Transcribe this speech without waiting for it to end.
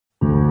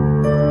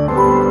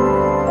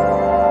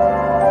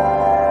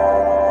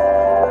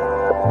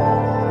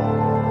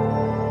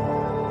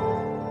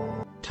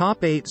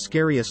Top 8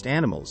 Scariest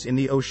Animals in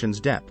the Ocean's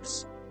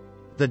Depths.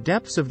 The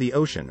depths of the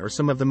ocean are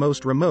some of the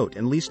most remote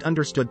and least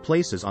understood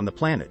places on the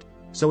planet,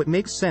 so it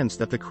makes sense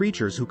that the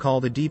creatures who call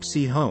the deep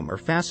sea home are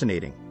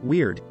fascinating,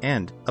 weird,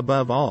 and,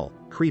 above all,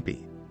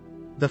 creepy.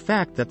 The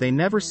fact that they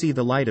never see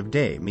the light of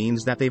day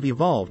means that they've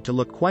evolved to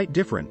look quite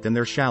different than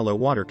their shallow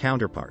water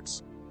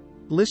counterparts.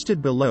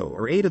 Listed below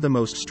are 8 of the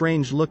most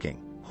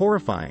strange-looking,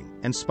 horrifying,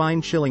 and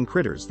spine-chilling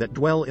critters that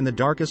dwell in the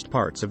darkest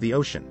parts of the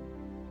ocean.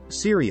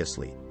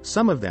 Seriously,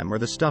 some of them are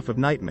the stuff of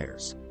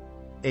nightmares.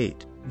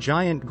 8.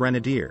 Giant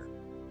Grenadier.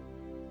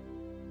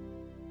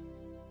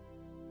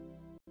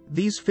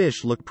 These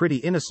fish look pretty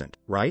innocent,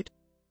 right?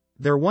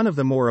 They're one of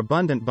the more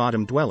abundant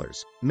bottom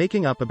dwellers,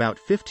 making up about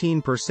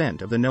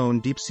 15% of the known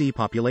deep-sea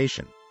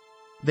population.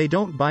 They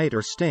don't bite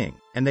or sting,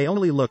 and they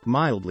only look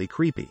mildly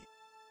creepy.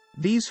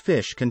 These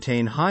fish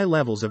contain high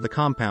levels of the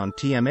compound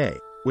TMA,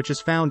 which is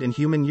found in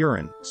human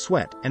urine,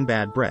 sweat, and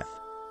bad breath.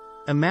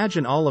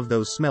 Imagine all of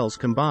those smells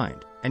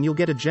combined, and you'll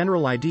get a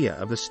general idea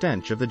of the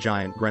stench of the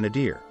giant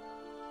grenadier.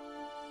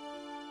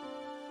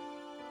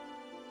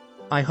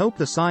 I hope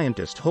the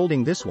scientist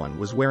holding this one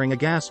was wearing a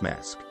gas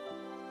mask.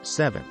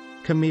 7.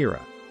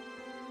 Chimera.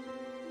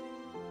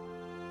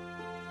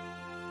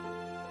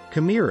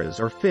 Chimeras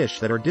are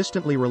fish that are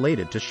distantly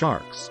related to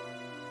sharks.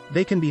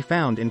 They can be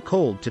found in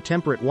cold to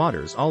temperate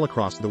waters all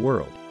across the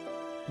world.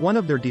 One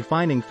of their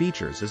defining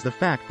features is the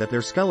fact that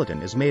their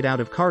skeleton is made out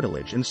of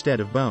cartilage instead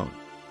of bone.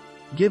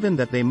 Given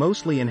that they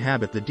mostly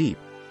inhabit the deep,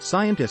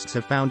 scientists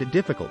have found it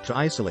difficult to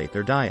isolate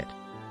their diet.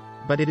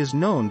 But it is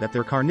known that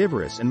they're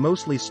carnivorous and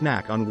mostly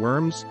snack on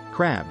worms,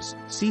 crabs,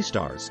 sea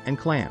stars, and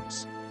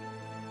clams.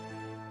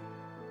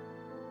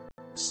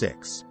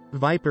 6.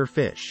 Viper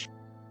fish.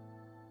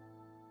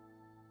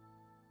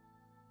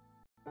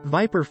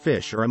 Viper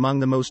fish are among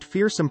the most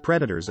fearsome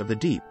predators of the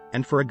deep,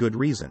 and for a good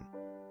reason.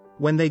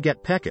 When they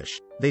get peckish,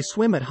 they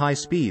swim at high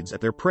speeds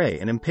at their prey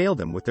and impale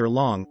them with their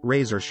long,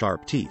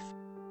 razor-sharp teeth.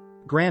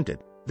 Granted,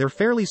 they're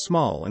fairly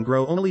small and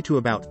grow only to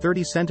about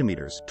 30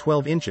 centimeters,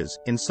 12 inches,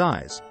 in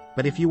size,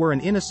 but if you were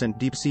an innocent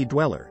deep-sea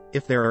dweller,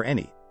 if there are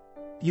any,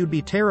 you'd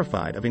be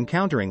terrified of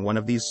encountering one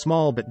of these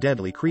small but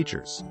deadly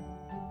creatures.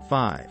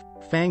 5.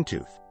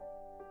 Fangtooth.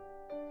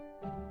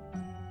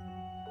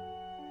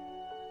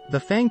 The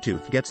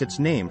fangtooth gets its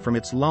name from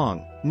its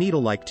long,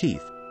 needle-like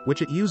teeth,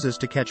 which it uses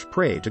to catch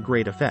prey to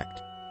great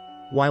effect.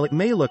 While it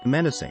may look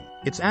menacing,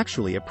 it's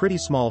actually a pretty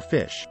small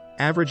fish,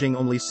 averaging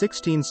only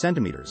 16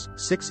 centimeters,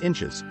 6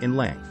 inches, in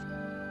length.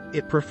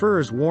 It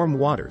prefers warm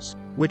waters,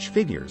 which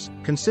figures,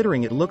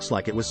 considering it looks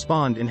like it was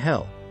spawned in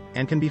hell,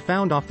 and can be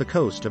found off the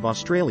coast of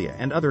Australia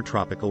and other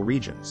tropical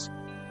regions.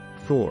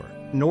 4.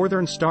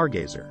 Northern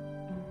stargazer.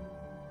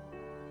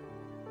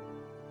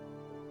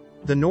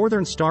 The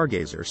northern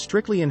stargazer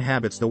strictly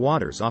inhabits the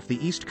waters off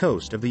the east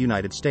coast of the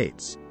United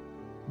States.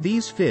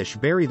 These fish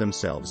bury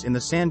themselves in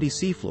the sandy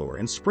seafloor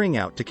and spring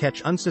out to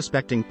catch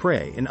unsuspecting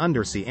prey in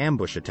undersea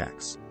ambush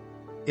attacks.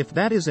 If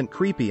that isn't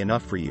creepy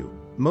enough for you,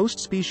 most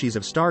species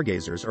of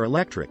stargazers are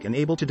electric and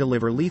able to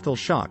deliver lethal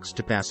shocks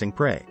to passing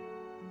prey.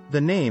 The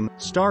name,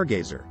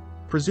 stargazer,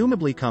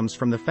 presumably comes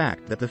from the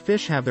fact that the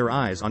fish have their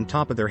eyes on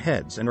top of their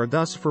heads and are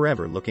thus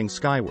forever looking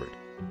skyward.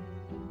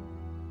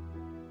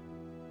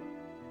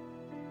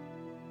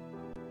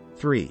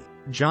 3.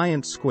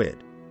 Giant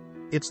squid.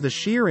 It's the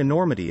sheer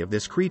enormity of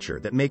this creature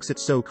that makes it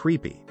so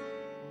creepy.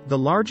 The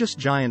largest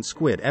giant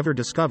squid ever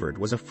discovered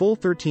was a full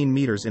 13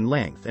 meters in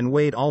length and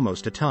weighed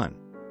almost a ton.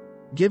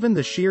 Given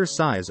the sheer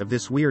size of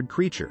this weird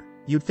creature,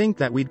 you'd think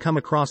that we'd come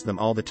across them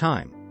all the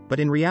time, but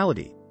in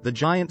reality, the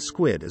giant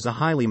squid is a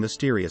highly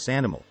mysterious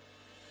animal.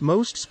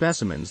 Most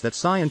specimens that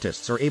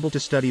scientists are able to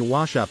study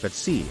wash up at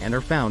sea and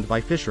are found by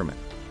fishermen.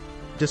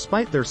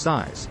 Despite their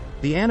size,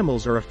 the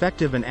animals are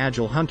effective and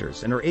agile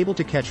hunters and are able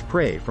to catch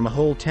prey from a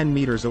whole 10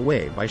 meters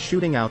away by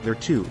shooting out their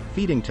 2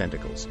 feeding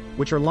tentacles,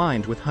 which are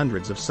lined with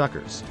hundreds of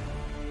suckers.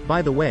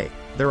 By the way,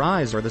 their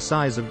eyes are the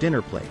size of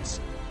dinner plates.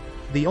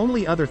 The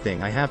only other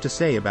thing I have to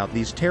say about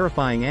these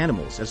terrifying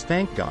animals is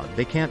thank God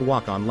they can't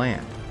walk on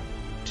land.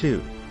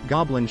 2.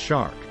 Goblin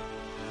shark.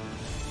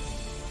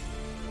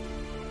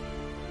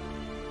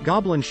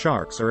 Goblin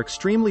sharks are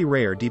extremely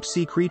rare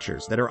deep-sea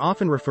creatures that are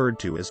often referred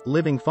to as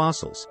living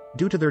fossils,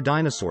 due to their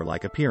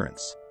dinosaur-like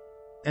appearance.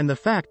 And the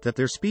fact that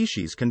their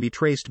species can be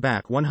traced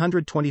back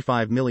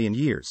 125 million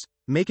years,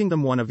 making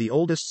them one of the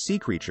oldest sea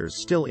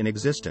creatures still in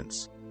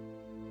existence.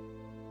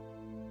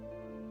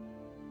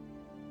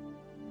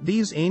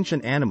 These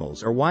ancient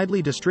animals are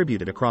widely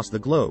distributed across the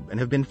globe and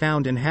have been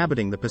found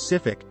inhabiting the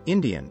Pacific,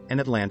 Indian, and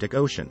Atlantic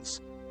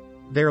Oceans.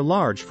 They're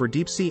large for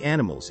deep-sea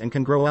animals and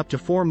can grow up to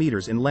 4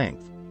 meters in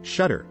length,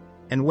 shudder,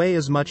 and weigh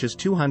as much as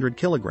 200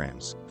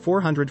 kilograms,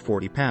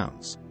 440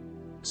 pounds.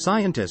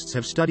 Scientists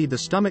have studied the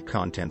stomach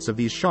contents of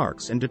these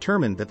sharks and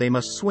determined that they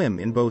must swim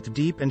in both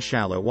deep and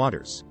shallow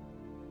waters.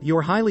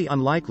 You're highly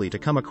unlikely to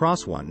come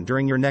across one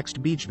during your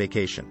next beach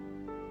vacation.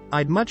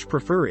 I'd much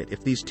prefer it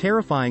if these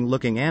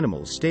terrifying-looking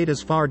animals stayed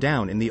as far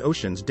down in the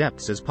ocean's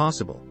depths as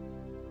possible.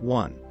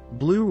 1.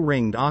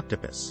 Blue-ringed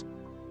octopus.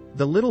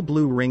 The little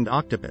blue-ringed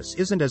octopus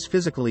isn't as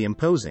physically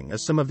imposing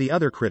as some of the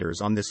other critters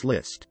on this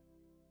list.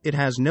 It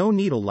has no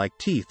needle-like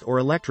teeth or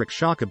electric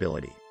shock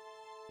ability.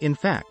 In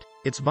fact,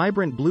 its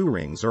vibrant blue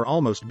rings are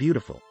almost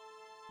beautiful.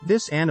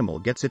 This animal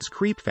gets its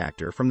creep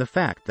factor from the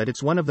fact that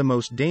it's one of the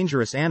most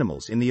dangerous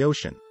animals in the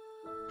ocean.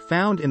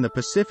 Found in the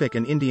Pacific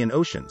and Indian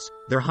Oceans,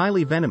 they're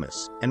highly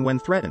venomous, and when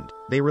threatened,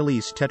 they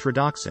release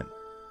tetrodotoxin,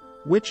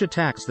 which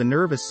attacks the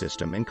nervous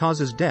system and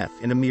causes death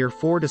in a mere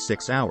 4 to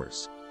 6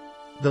 hours.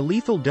 The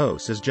lethal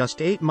dose is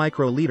just 8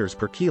 microliters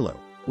per kilo,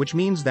 which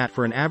means that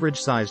for an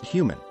average-sized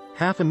human,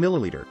 half a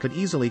milliliter could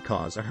easily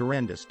cause a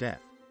horrendous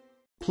death.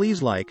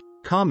 Please like,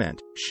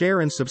 comment,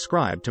 share and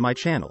subscribe to my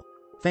channel.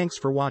 Thanks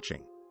for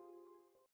watching.